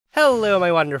Hello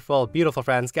my wonderful, beautiful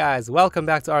friends, guys. Welcome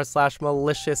back to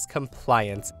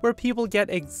r/MaliciousCompliance, where people get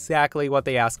exactly what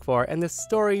they ask for and the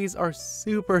stories are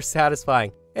super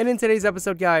satisfying. And in today's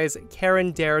episode, guys,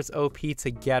 Karen dares OP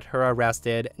to get her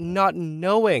arrested, not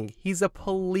knowing he's a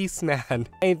policeman.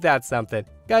 Ain't that something?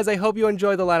 Guys, I hope you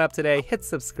enjoy the lineup today. Hit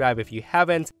subscribe if you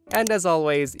haven't. And as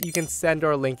always, you can send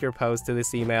or link your post to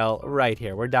this email right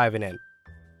here. We're diving in.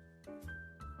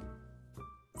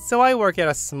 So I work at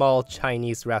a small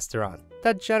Chinese restaurant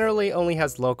that generally only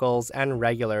has locals and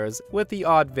regulars with the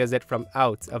odd visit from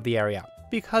out of the area.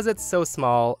 Because it's so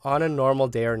small, on a normal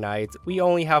day or night, we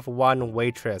only have one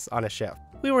waitress on a shift.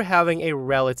 We were having a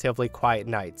relatively quiet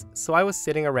night, so I was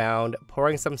sitting around,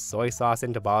 pouring some soy sauce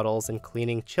into bottles and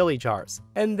cleaning chili jars.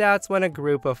 And that's when a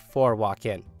group of 4 walk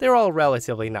in. They're all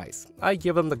relatively nice. I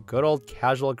give them the good old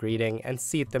casual greeting and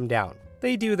seat them down.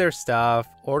 They do their stuff,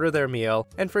 order their meal,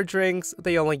 and for drinks,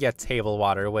 they only get table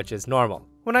water, which is normal.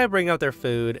 When I bring out their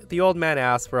food, the old man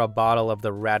asks for a bottle of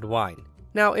the red wine.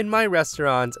 Now, in my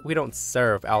restaurant, we don't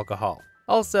serve alcohol.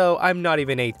 Also, I'm not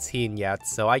even 18 yet,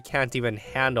 so I can't even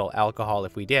handle alcohol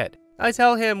if we did. I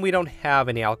tell him we don't have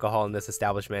any alcohol in this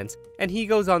establishment, and he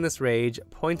goes on this rage,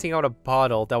 pointing out a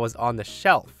bottle that was on the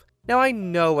shelf. Now I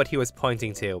know what he was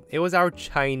pointing to. It was our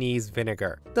Chinese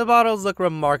vinegar. The bottles look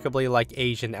remarkably like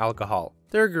Asian alcohol.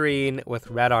 They're green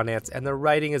with red on it and the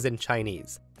writing is in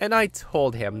Chinese. And I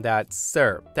told him that,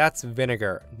 sir, that's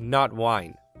vinegar, not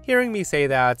wine. Hearing me say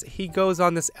that, he goes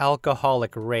on this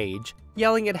alcoholic rage,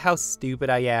 yelling at how stupid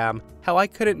I am, how I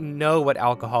couldn't know what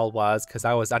alcohol was because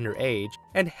I was underage,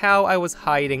 and how I was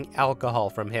hiding alcohol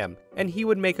from him, and he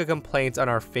would make a complaint on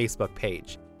our Facebook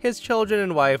page. His children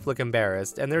and wife look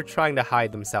embarrassed and they're trying to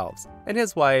hide themselves, and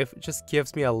his wife just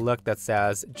gives me a look that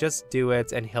says, just do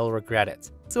it and he'll regret it.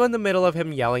 So in the middle of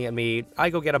him yelling at me, I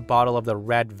go get a bottle of the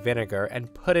red vinegar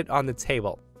and put it on the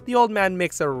table. The old man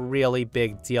makes a really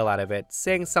big deal out of it,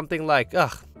 saying something like,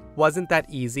 ugh, wasn't that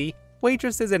easy?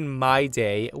 Waitresses in my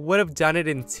day would have done it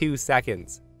in 2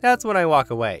 seconds. That's when I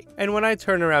walk away, and when I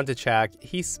turn around to check,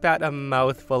 he spat a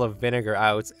mouthful of vinegar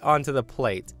out onto the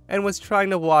plate and was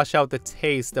trying to wash out the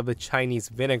taste of the Chinese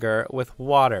vinegar with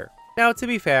water. Now, to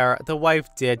be fair, the wife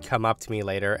did come up to me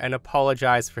later and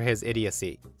apologize for his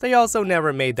idiocy. They also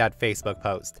never made that Facebook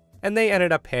post, and they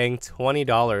ended up paying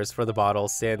 $20 for the bottle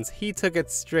since he took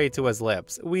it straight to his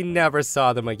lips. We never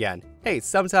saw them again. Hey,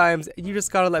 sometimes you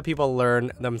just gotta let people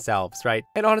learn themselves, right?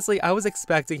 And honestly, I was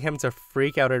expecting him to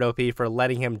freak out at OP for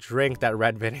letting him drink that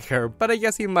red vinegar, but I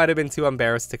guess he might have been too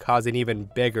embarrassed to cause an even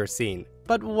bigger scene.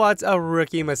 But what a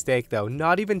rookie mistake though,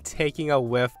 not even taking a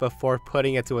whiff before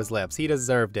putting it to his lips. He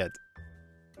deserved it.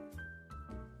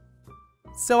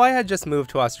 So I had just moved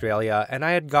to Australia and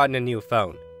I had gotten a new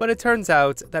phone. But it turns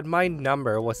out that my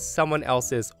number was someone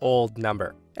else's old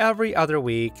number. Every other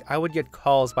week, I would get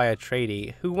calls by a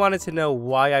tradie who wanted to know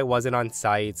why I wasn't on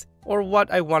site or what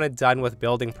I wanted done with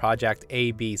building project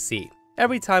ABC.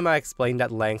 Every time I explained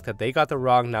at length that they got the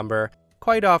wrong number,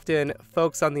 quite often,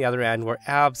 folks on the other end were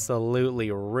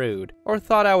absolutely rude or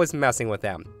thought I was messing with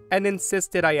them and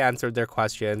insisted I answered their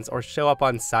questions or show up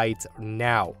on site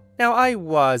now. Now, I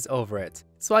was over it.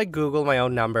 So I googled my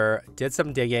own number, did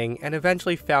some digging, and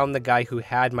eventually found the guy who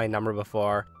had my number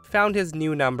before, found his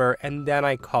new number, and then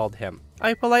I called him.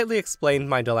 I politely explained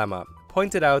my dilemma,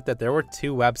 pointed out that there were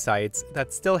 2 websites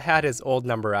that still had his old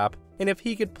number up, and if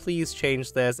he could please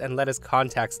change this and let his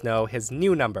contacts know his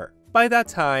new number. By that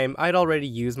time, I'd already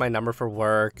used my number for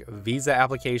work, visa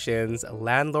applications,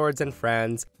 landlords and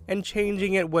friends, and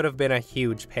changing it would have been a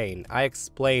huge pain. I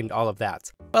explained all of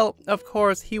that. Well, of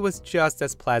course, he was just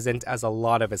as pleasant as a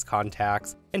lot of his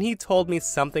contacts, and he told me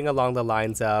something along the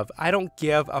lines of, I don't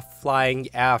give a flying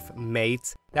F,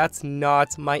 mate. That's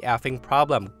not my effing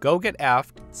problem. Go get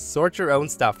effed, sort your own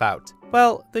stuff out.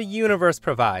 Well, the universe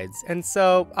provides, and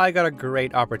so I got a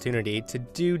great opportunity to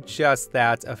do just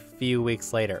that a few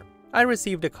weeks later. I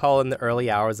received a call in the early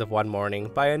hours of one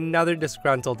morning by another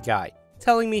disgruntled guy,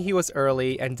 telling me he was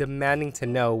early and demanding to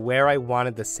know where I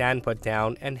wanted the sand put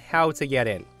down and how to get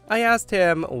in. I asked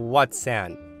him what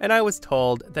sand, and I was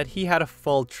told that he had a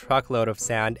full truckload of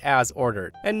sand as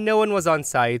ordered, and no one was on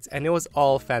site and it was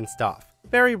all fenced off.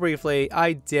 Very briefly,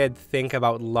 I did think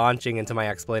about launching into my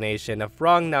explanation of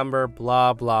wrong number,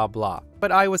 blah blah blah,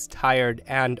 but I was tired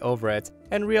and over it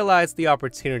and realized the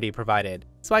opportunity provided.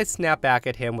 So I snap back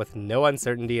at him with no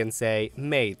uncertainty and say,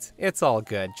 mate, it's all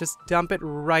good, just dump it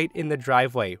right in the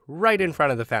driveway, right in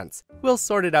front of the fence. We'll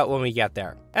sort it out when we get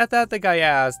there. At that, the guy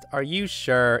asked, are you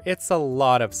sure? It's a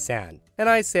lot of sand. And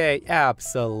I say,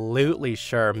 absolutely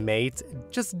sure, mate,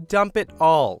 just dump it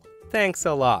all. Thanks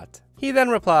a lot. He then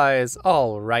replies,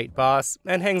 all right, boss,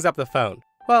 and hangs up the phone.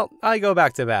 Well, I go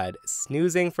back to bed,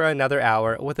 snoozing for another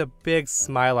hour with a big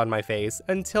smile on my face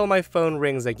until my phone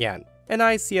rings again, and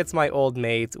I see it's my old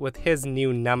mate with his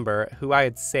new number who I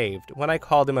had saved when I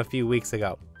called him a few weeks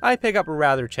ago. I pick up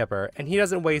rather chipper, and he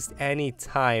doesn't waste any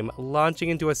time launching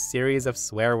into a series of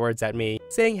swear words at me,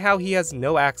 saying how he has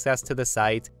no access to the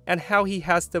site and how he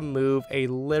has to move a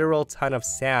literal ton of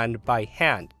sand by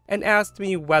hand, and asked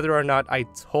me whether or not I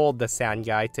told the sand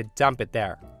guy to dump it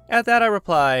there. At that I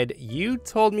replied, "You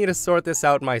told me to sort this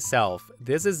out myself.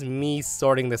 This is me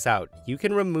sorting this out. You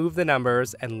can remove the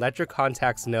numbers and let your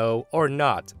contacts know or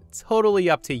not. Totally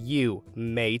up to you,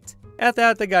 mate." At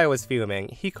that, the guy was fuming.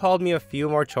 He called me a few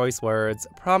more choice words,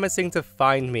 promising to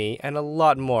find me and a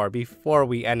lot more before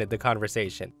we ended the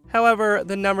conversation. However,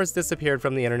 the numbers disappeared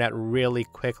from the internet really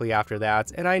quickly after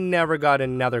that, and I never got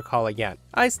another call again.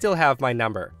 I still have my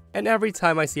number. And every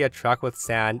time I see a truck with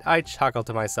sand, I chuckle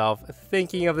to myself,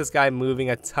 thinking of this guy moving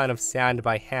a ton of sand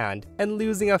by hand and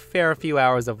losing a fair few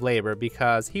hours of labor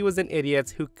because he was an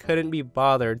idiot who couldn't be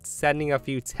bothered sending a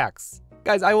few texts.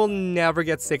 Guys, I will never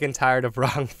get sick and tired of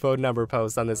wrong phone number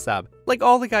posts on this sub. Like,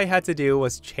 all the guy had to do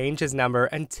was change his number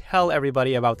and tell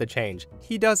everybody about the change.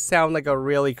 He does sound like a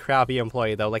really crappy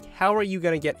employee though. Like, how are you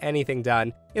gonna get anything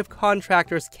done if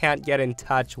contractors can't get in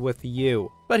touch with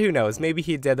you? But who knows, maybe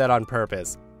he did that on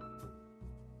purpose.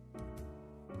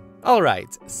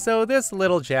 Alright, so this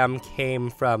little gem came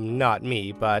from not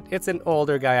me, but it's an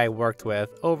older guy I worked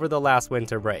with over the last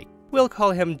winter break. We'll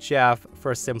call him Jeff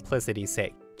for simplicity's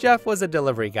sake. Jeff was a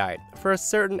delivery guy for a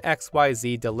certain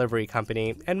XYZ delivery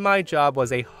company, and my job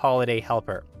was a holiday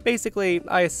helper. Basically,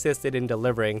 I assisted in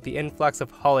delivering the influx of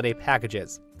holiday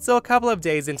packages. So a couple of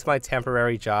days into my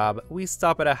temporary job, we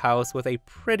stop at a house with a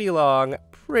pretty long,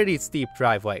 pretty steep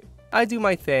driveway. I do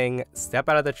my thing, step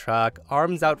out of the truck,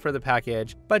 arms out for the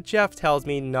package, but Jeff tells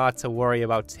me not to worry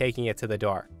about taking it to the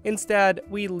door. Instead,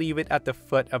 we leave it at the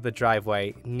foot of the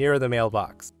driveway, near the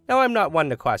mailbox. Now, I'm not one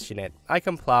to question it. I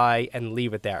comply and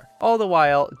leave it there. All the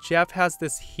while, Jeff has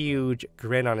this huge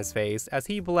grin on his face as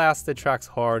he blasts the truck's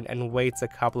horn and waits a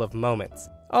couple of moments.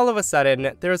 All of a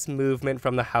sudden, there's movement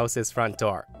from the house's front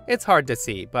door. It's hard to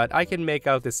see, but I can make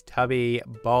out this tubby,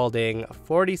 balding,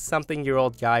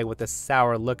 40-something-year-old guy with a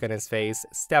sour look on his face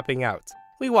stepping out.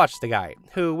 We watch the guy,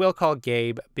 who we'll call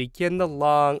Gabe, begin the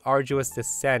long, arduous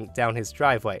descent down his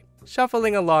driveway,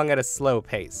 shuffling along at a slow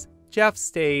pace. Jeff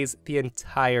stays the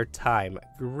entire time,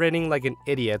 grinning like an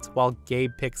idiot while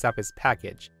Gabe picks up his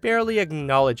package, barely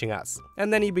acknowledging us,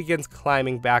 and then he begins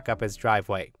climbing back up his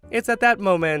driveway. It's at that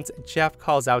moment Jeff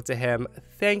calls out to him,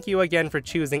 "Thank you again for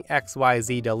choosing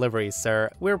XYZ Deliveries, sir.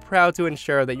 We're proud to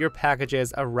ensure that your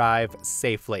packages arrive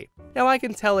safely." Now, I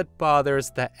can tell it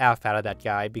bothers the F out of that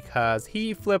guy because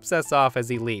he flips us off as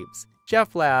he leaves.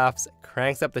 Jeff laughs,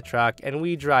 cranks up the truck, and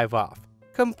we drive off.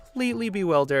 Completely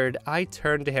bewildered, I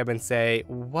turn to him and say,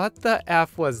 "What the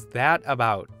F was that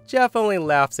about?" Jeff only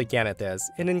laughs again at this,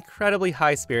 in incredibly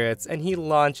high spirits, and he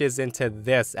launches into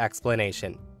this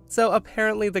explanation. So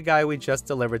apparently the guy we just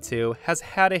delivered to has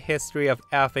had a history of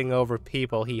effing over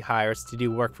people he hires to do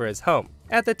work for his home.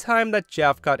 At the time that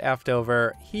Jeff got effed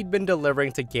over, he'd been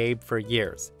delivering to Gabe for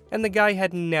years, and the guy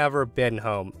had never been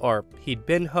home, or he'd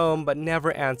been home but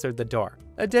never answered the door.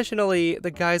 Additionally, the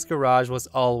guy's garage was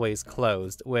always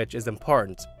closed, which is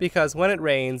important, because when it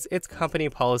rains, it's company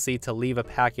policy to leave a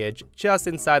package just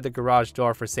inside the garage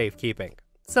door for safekeeping.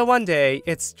 So one day,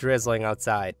 it's drizzling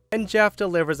outside, and Jeff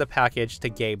delivers a package to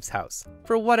Gabe's house.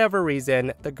 For whatever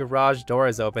reason, the garage door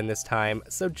is open this time,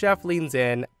 so Jeff leans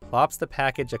in, plops the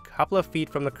package a couple of feet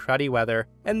from the cruddy weather,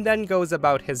 and then goes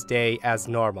about his day as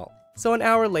normal. So an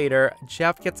hour later,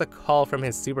 Jeff gets a call from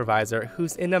his supervisor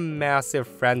who's in a massive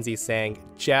frenzy saying,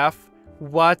 "Jeff,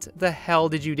 what the hell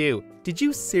did you do? Did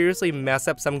you seriously mess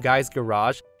up some guy's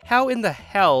garage? How in the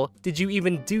hell did you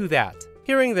even do that?"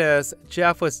 Hearing this,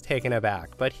 Jeff was taken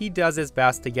aback, but he does his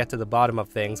best to get to the bottom of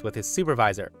things with his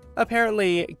supervisor.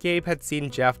 Apparently, Gabe had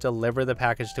seen Jeff deliver the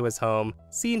package to his home,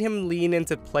 seen him lean in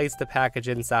to place the package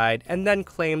inside, and then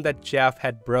claimed that Jeff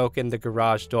had broken the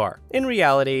garage door. In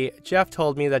reality, Jeff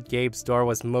told me that Gabe's door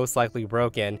was most likely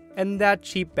broken, and that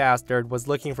cheap bastard was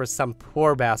looking for some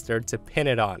poor bastard to pin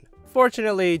it on.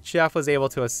 Fortunately, Jeff was able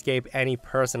to escape any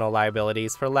personal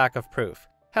liabilities for lack of proof.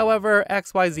 However,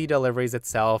 XYZ Deliveries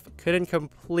itself couldn't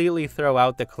completely throw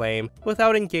out the claim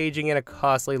without engaging in a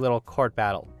costly little court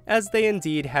battle, as they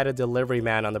indeed had a delivery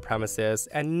man on the premises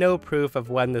and no proof of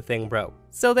when the thing broke.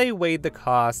 So they weighed the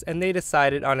costs and they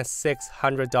decided on a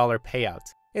 $600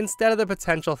 payout, instead of the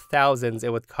potential thousands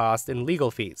it would cost in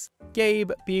legal fees.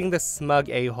 Gabe, being the smug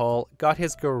a-hole, got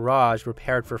his garage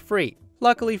repaired for free,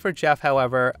 Luckily for Jeff,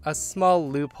 however, a small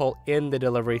loophole in the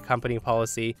delivery company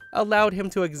policy allowed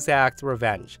him to exact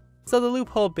revenge. So the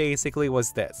loophole basically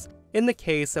was this. In the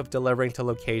case of delivering to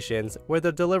locations where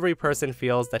the delivery person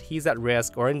feels that he's at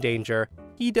risk or in danger,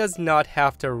 he does not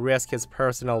have to risk his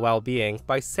personal well-being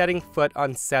by setting foot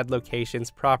on said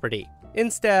location's property.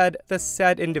 Instead, the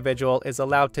said individual is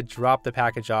allowed to drop the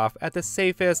package off at the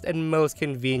safest and most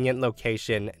convenient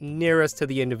location nearest to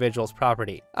the individual's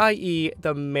property, i.e.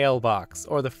 the mailbox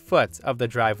or the foot of the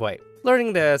driveway.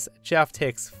 Learning this, Jeff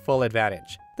takes full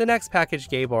advantage. The next package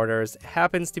Gabe orders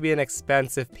happens to be an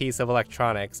expensive piece of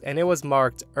electronics, and it was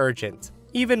marked urgent.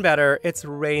 Even better, it's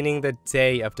raining the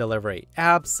day of delivery.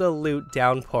 Absolute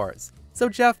downpours. So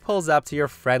Jeff pulls up to your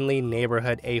friendly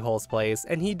neighborhood a-hole's place,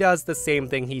 and he does the same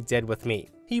thing he did with me.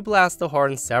 He blasts the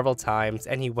horn several times,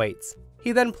 and he waits.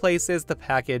 He then places the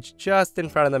package just in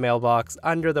front of the mailbox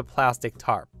under the plastic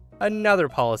tarp. Another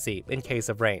policy in case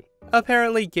of rain.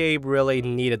 Apparently, Gabe really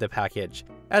needed the package,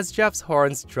 as Jeff's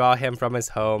horns draw him from his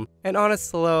home and on a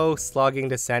slow, slogging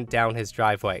descent down his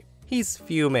driveway. He's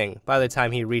fuming by the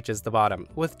time he reaches the bottom,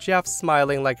 with Jeff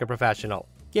smiling like a professional.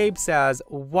 Gabe says,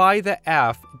 "Why the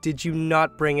F did you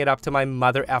not bring it up to my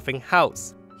mother effing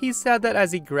house?" He said that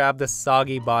as he grabbed the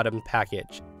soggy bottomed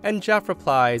package. And Jeff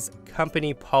replies,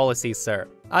 "Company policy, sir.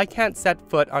 I can't set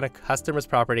foot on a customer's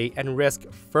property and risk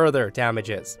further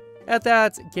damages." At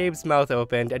that, Gabe's mouth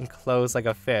opened and closed like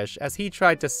a fish as he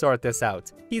tried to sort this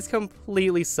out. He's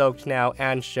completely soaked now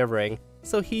and shivering,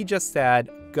 so he just said,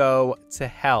 "Go to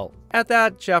hell." At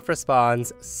that, Jeff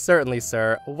responds, "Certainly,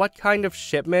 sir. What kind of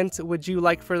shipment would you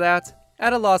like for that?"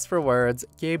 At a loss for words,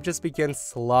 Gabe just begins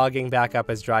slogging back up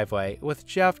his driveway, with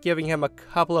Jeff giving him a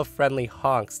couple of friendly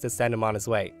honks to send him on his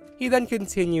way. He then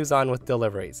continues on with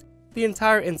deliveries. The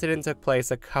entire incident took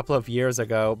place a couple of years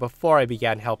ago before I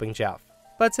began helping Jeff.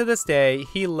 But to this day,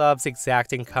 he loves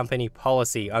exacting company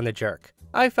policy on the jerk.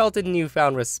 I felt a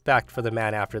newfound respect for the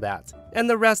man after that. And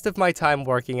the rest of my time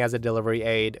working as a delivery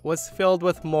aide was filled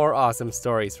with more awesome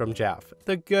stories from Jeff,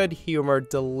 the good-humored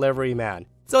delivery man.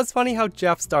 So it's funny how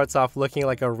Jeff starts off looking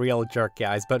like a real jerk,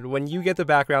 guys, but when you get the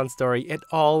background story, it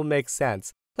all makes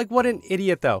sense. Like, what an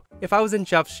idiot though. If I was in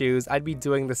Jeff's shoes, I'd be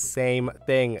doing the same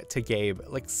thing to Gabe.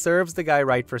 Like, serves the guy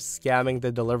right for scamming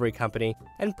the delivery company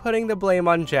and putting the blame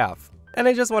on Jeff. And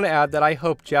I just want to add that I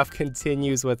hope Jeff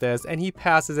continues with this and he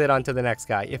passes it on to the next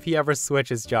guy if he ever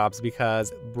switches jobs,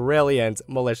 because brilliant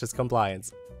malicious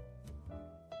compliance.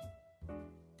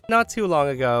 Not too long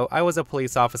ago, I was a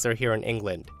police officer here in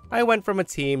England. I went from a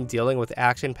team dealing with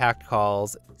action-packed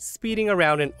calls, speeding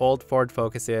around in old Ford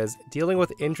Focuses, dealing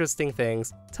with interesting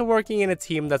things, to working in a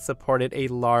team that supported a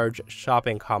large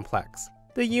shopping complex.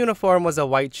 The uniform was a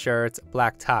white shirt,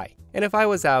 black tie, and if I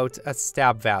was out, a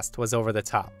stab vest was over the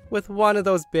top, with one of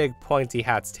those big pointy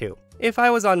hats too. If I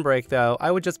was on break though,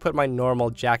 I would just put my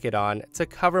normal jacket on to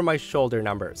cover my shoulder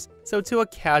numbers. So to a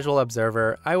casual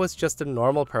observer, I was just a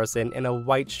normal person in a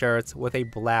white shirt with a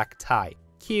black tie.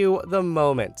 Cue the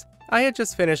moment. I had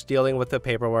just finished dealing with the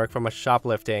paperwork from a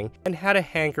shoplifting and had a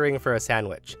hankering for a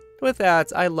sandwich. With that,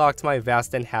 I locked my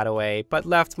vest and hat away, but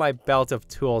left my belt of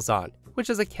tools on, which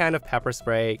is a can of pepper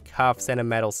spray, cuffs, and a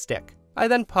metal stick. I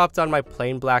then popped on my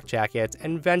plain black jacket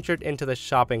and ventured into the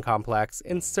shopping complex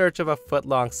in search of a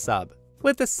foot-long sub.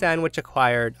 With the sandwich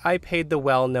acquired, I paid the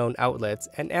well-known outlet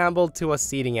and ambled to a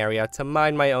seating area to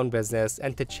mind my own business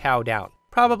and to chow down.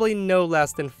 Probably no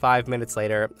less than 5 minutes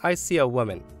later, I see a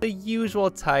woman, the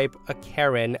usual type, a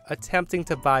Karen, attempting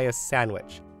to buy a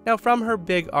sandwich. Now from her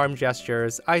big arm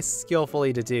gestures, I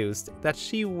skillfully deduced that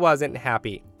she wasn't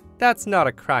happy. That's not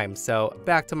a crime, so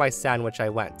back to my sandwich I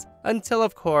went. Until,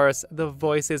 of course, the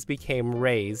voices became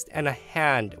raised and a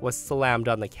hand was slammed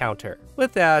on the counter.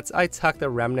 With that, I tucked the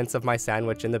remnants of my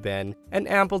sandwich in the bin and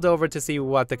ambled over to see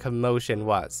what the commotion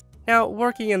was. Now,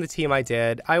 working in the team I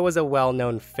did, I was a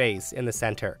well-known face in the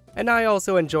center, and I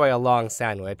also enjoy a long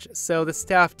sandwich, so the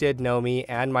staff did know me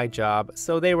and my job,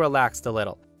 so they relaxed a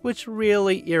little, which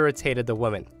really irritated the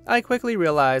woman. I quickly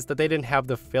realized that they didn't have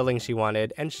the filling she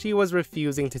wanted, and she was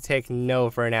refusing to take no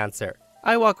for an answer.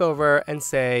 I walk over and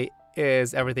say,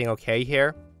 "Is everything okay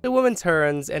here?" The woman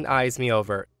turns and eyes me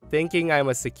over, thinking I'm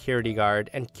a security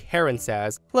guard, and Karen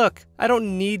says, "Look, I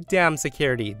don't need damn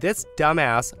security. This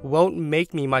dumbass won't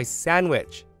make me my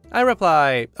sandwich." I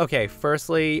reply, "Okay,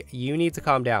 firstly, you need to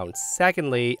calm down.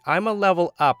 Secondly, I'm a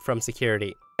level up from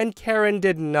security." And Karen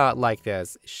did not like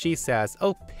this. She says,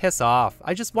 "Oh, piss off.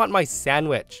 I just want my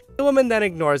sandwich." The woman then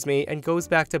ignores me and goes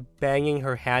back to banging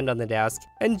her hand on the desk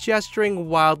and gesturing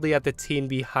wildly at the teen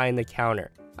behind the counter.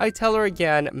 I tell her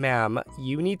again, "Ma'am,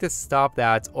 you need to stop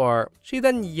that," or she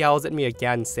then yells at me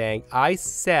again saying, "I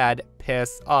said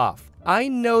piss off." I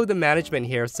know the management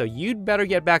here, so you'd better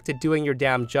get back to doing your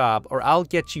damn job or I'll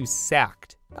get you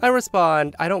sacked. I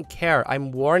respond, I don't care,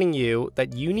 I'm warning you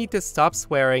that you need to stop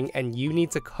swearing and you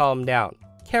need to calm down.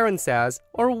 Karen says,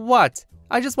 or what?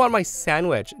 I just want my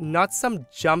sandwich, not some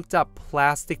jumped up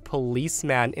plastic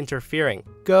policeman interfering.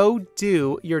 Go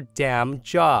do your damn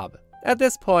job. At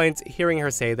this point, hearing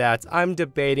her say that, I'm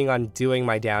debating on doing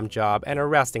my damn job and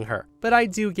arresting her, but I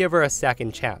do give her a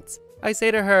second chance. I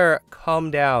say to her, calm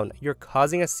down, you're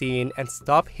causing a scene and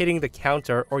stop hitting the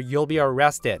counter or you'll be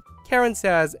arrested. Karen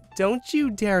says, don't you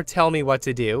dare tell me what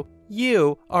to do.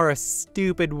 You are a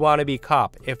stupid wannabe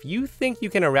cop. If you think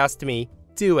you can arrest me,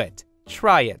 do it.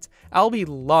 Try it. I'll be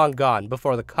long gone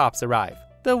before the cops arrive.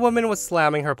 The woman was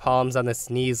slamming her palms on the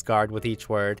sneeze guard with each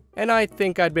word, and I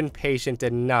think I'd been patient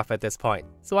enough at this point.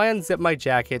 So I unzip my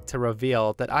jacket to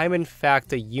reveal that I'm in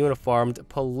fact a uniformed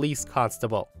police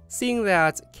constable. Seeing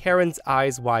that, Karen's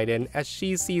eyes widen as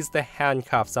she sees the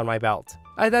handcuffs on my belt.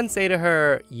 I then say to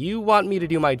her, you want me to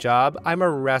do my job? I'm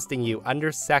arresting you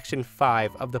under Section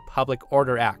 5 of the Public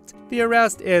Order Act. The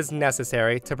arrest is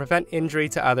necessary to prevent injury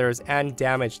to others and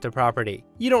damage to property.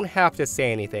 You don't have to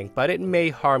say anything, but it may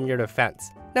harm your defense.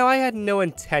 Now, I had no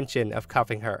intention of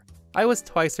cuffing her. I was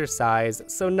twice her size,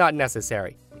 so not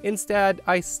necessary. Instead,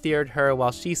 I steered her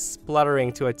while she's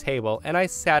spluttering to a table and I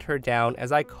sat her down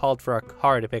as I called for a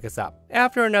car to pick us up.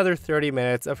 After another 30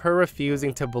 minutes of her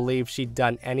refusing to believe she'd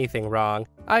done anything wrong,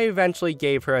 I eventually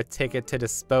gave her a ticket to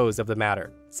dispose of the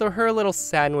matter. So her little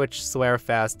sandwich swear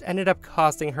fest ended up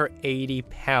costing her 80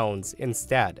 pounds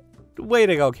instead. Way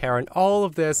to go, Karen. All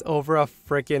of this over a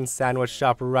frickin' sandwich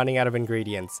shop running out of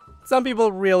ingredients. Some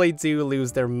people really do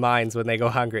lose their minds when they go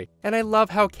hungry. And I love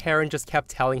how Karen just kept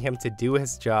telling him to do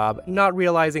his job, not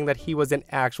realizing that he was an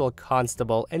actual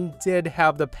constable and did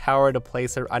have the power to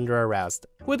place her under arrest.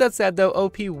 With that said though,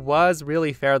 OP was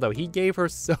really fair though. He gave her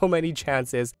so many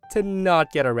chances to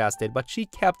not get arrested, but she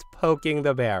kept poking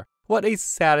the bear. What a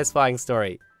satisfying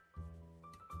story.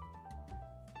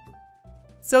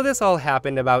 So this all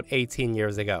happened about 18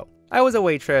 years ago. I was a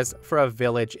waitress for a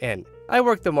village inn. I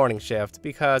worked the morning shift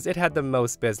because it had the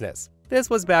most business. This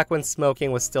was back when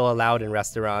smoking was still allowed in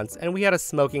restaurants, and we had a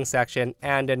smoking section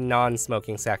and a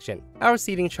non-smoking section. Our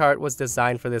seating chart was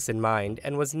designed for this in mind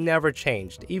and was never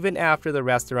changed, even after the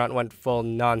restaurant went full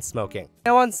non-smoking.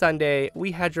 Now on Sunday,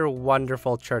 we had your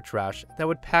wonderful church rush that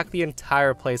would pack the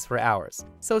entire place for hours.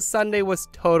 So Sunday was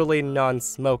totally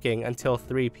non-smoking until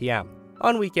 3 p.m.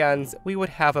 On weekends, we would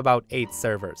have about 8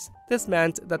 servers. This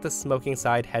meant that the smoking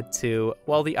side had 2,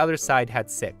 while the other side had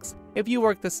 6. If you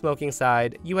worked the smoking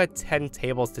side, you had 10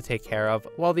 tables to take care of,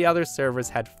 while the other servers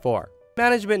had 4.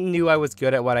 Management knew I was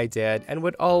good at what I did and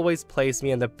would always place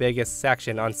me in the biggest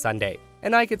section on Sunday,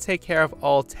 and I could take care of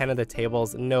all 10 of the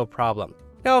tables no problem.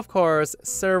 Now of course,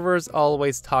 servers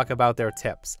always talk about their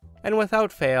tips, and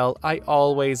without fail, I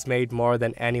always made more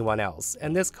than anyone else,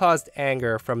 and this caused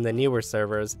anger from the newer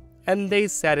servers, and they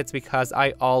said it's because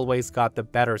I always got the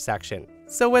better section.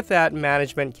 So with that,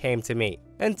 management came to me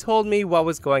and told me what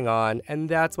was going on, and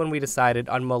that's when we decided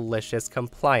on malicious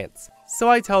compliance. So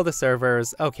I tell the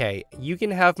servers, okay, you can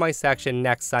have my section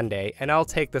next Sunday and I'll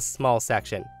take the small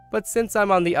section. But since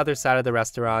I'm on the other side of the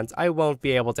restaurant, I won't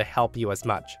be able to help you as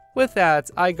much. With that,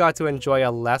 I got to enjoy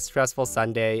a less stressful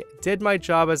Sunday, did my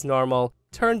job as normal,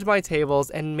 turned my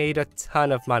tables, and made a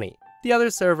ton of money. The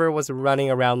other server was running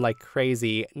around like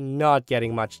crazy, not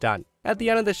getting much done. At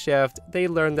the end of the shift, they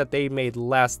learned that they made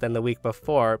less than the week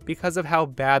before because of how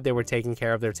bad they were taking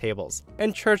care of their tables.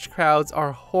 And church crowds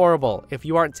are horrible if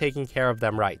you aren't taking care of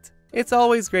them right. It's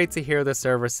always great to hear the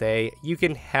server say, you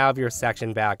can have your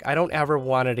section back, I don't ever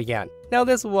want it again. Now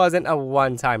this wasn't a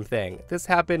one-time thing. This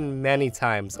happened many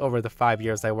times over the 5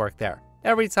 years I worked there.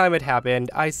 Every time it happened,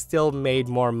 I still made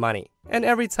more money. And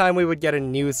every time we would get a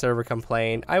new server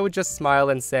complain, I would just smile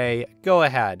and say, go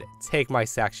ahead, take my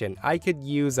section, I could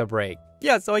use a break.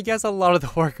 Yeah, so I guess a lot of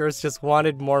the workers just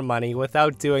wanted more money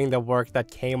without doing the work that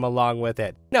came along with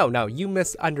it. No, you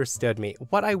misunderstood me.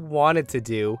 What I wanted to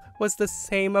do was the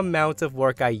same amount of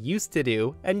work I used to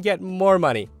do and get more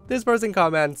money. This person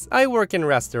comments, I work in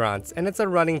restaurants and it's a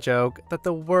running joke that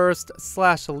the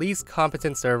worst/least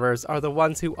competent servers are the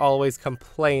ones who always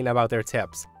complain about their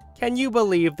tips. Can you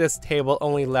believe this table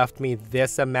only left me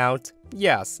this amount?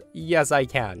 Yes, I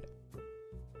can.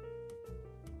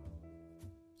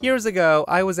 Years ago,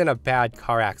 I was in a bad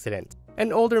car accident.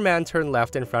 An older man turned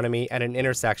left in front of me at an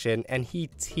intersection and he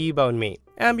T-boned me.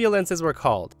 Ambulances were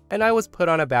called, and I was put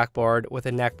on a backboard with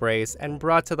a neck brace and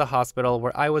brought to the hospital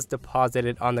where I was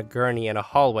deposited on the gurney in a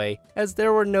hallway as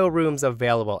there were no rooms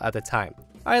available at the time.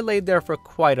 I laid there for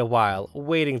quite a while,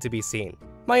 waiting to be seen.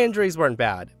 My injuries weren't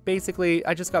bad. Basically,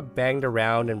 I just got banged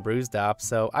around and bruised up,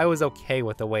 so I was okay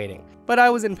with the waiting. But I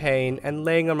was in pain, and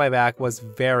laying on my back was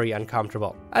very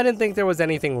uncomfortable. I didn't think there was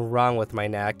anything wrong with my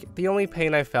neck. The only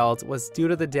pain I felt was due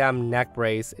to the damn neck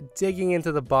brace digging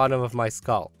into the bottom of my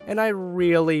skull, and I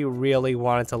really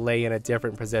wanted to lay in a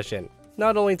different position,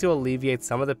 not only to alleviate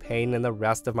some of the pain in the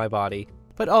rest of my body,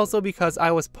 but also because I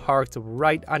was parked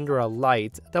right under a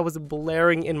light that was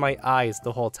blaring in my eyes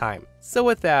the whole time. So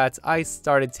with that, I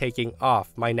started taking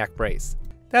off my neck brace.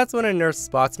 That's when a nurse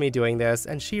spots me doing this,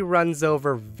 and she runs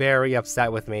over very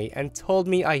upset with me and told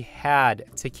me I had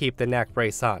to keep the neck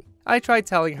brace on. I tried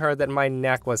telling her that my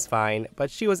neck was fine, but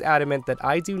she was adamant that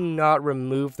I do not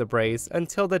remove the brace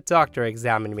until the doctor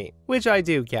examined me, which I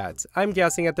do get. I'm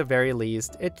guessing at the very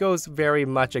least, it goes very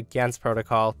much against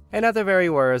protocol, and at the very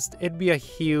worst, it'd be a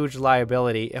huge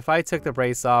liability if I took the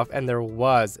brace off and there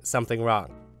was something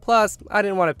wrong. Plus, I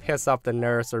didn't want to piss off the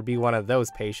nurse or be one of those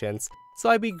patients, so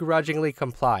I begrudgingly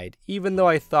complied, even though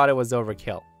I thought it was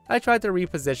overkill. I tried to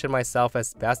reposition myself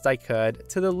as best I could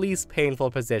to the least painful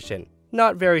position.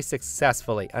 Not very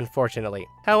successfully, unfortunately.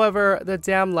 However, the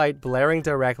damn light blaring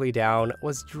directly down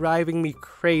was driving me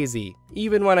crazy,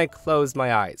 even when I closed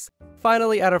my eyes.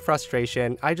 Finally, out of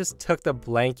frustration, I just took the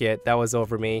blanket that was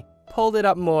over me, pulled it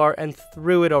up more, and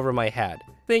threw it over my head,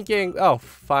 thinking, oh,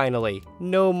 finally,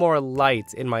 no more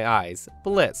light in my eyes.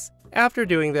 Bliss. After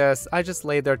doing this, I just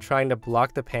lay there trying to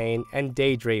block the pain and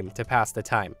daydream to pass the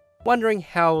time, wondering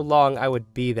how long I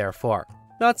would be there for.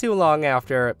 Not too long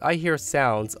after, I hear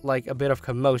sounds like a bit of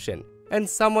commotion, and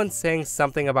someone saying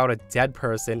something about a dead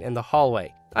person in the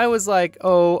hallway. I was like,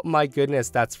 oh my goodness,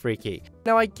 that's freaky.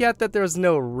 Now I get that there's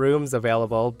no rooms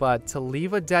available, but to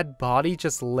leave a dead body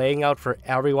just laying out for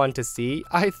everyone to see,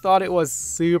 I thought it was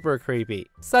super creepy.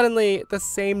 Suddenly, the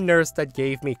same nurse that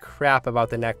gave me crap about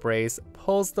the neck brace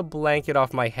pulls the blanket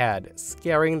off my head,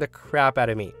 scaring the crap out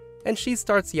of me. And she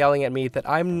starts yelling at me that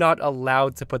I'm not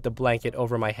allowed to put the blanket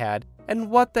over my head, and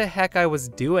what the heck I was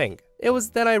doing. It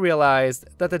was then I realized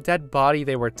that the dead body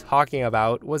they were talking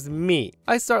about was me.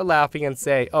 I start laughing and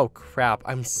say, oh crap,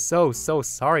 I'm so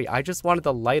sorry, I just wanted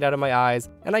the light out of my eyes,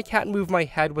 and I can't move my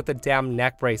head with the damn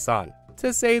neck brace on.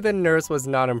 To say the nurse was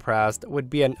not impressed would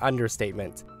be an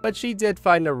understatement, but she did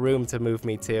find a room to move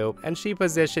me to, and she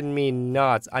positioned me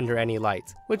not under any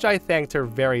light, which I thanked her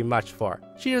very much for.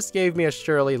 She just gave me a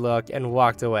surly look and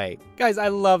walked away. Guys, I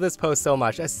love this post so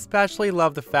much, especially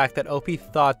love the fact that OP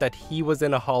thought that he was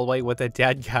in a hallway with a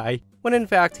dead guy, when in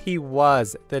fact he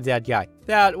was the dead guy.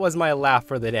 That was my laugh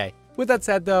for the day. With that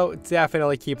said though,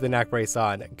 definitely keep the neck brace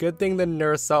on. Good thing the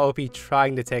nurse saw OP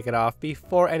trying to take it off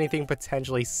before anything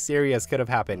potentially serious could have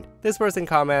happened. This person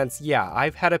comments, yeah,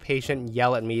 I've had a patient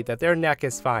yell at me that their neck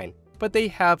is fine, but they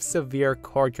have severe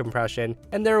cord compression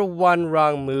and they're one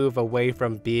wrong move away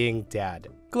from being dead.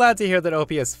 Glad to hear that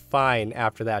OP is fine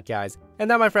after that, guys.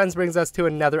 And that, my friends, brings us to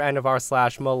another end of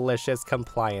r/malicious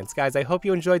compliance. Guys, I hope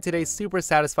you enjoyed today's super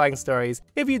satisfying stories.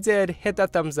 If you did, hit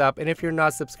that thumbs up, and if you're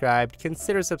not subscribed,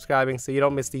 consider subscribing so you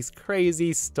don't miss these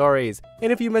crazy stories.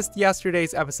 And if you missed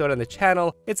yesterday's episode on the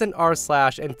channel, it's an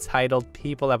r/entitled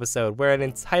people episode where an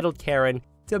entitled Karen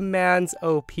demands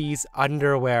OP's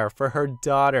underwear for her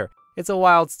daughter. It's a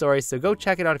wild story, so go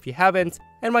check it out if you haven't.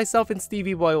 And myself and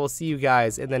Stevie Boy will see you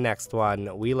guys in the next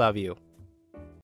one. We love you.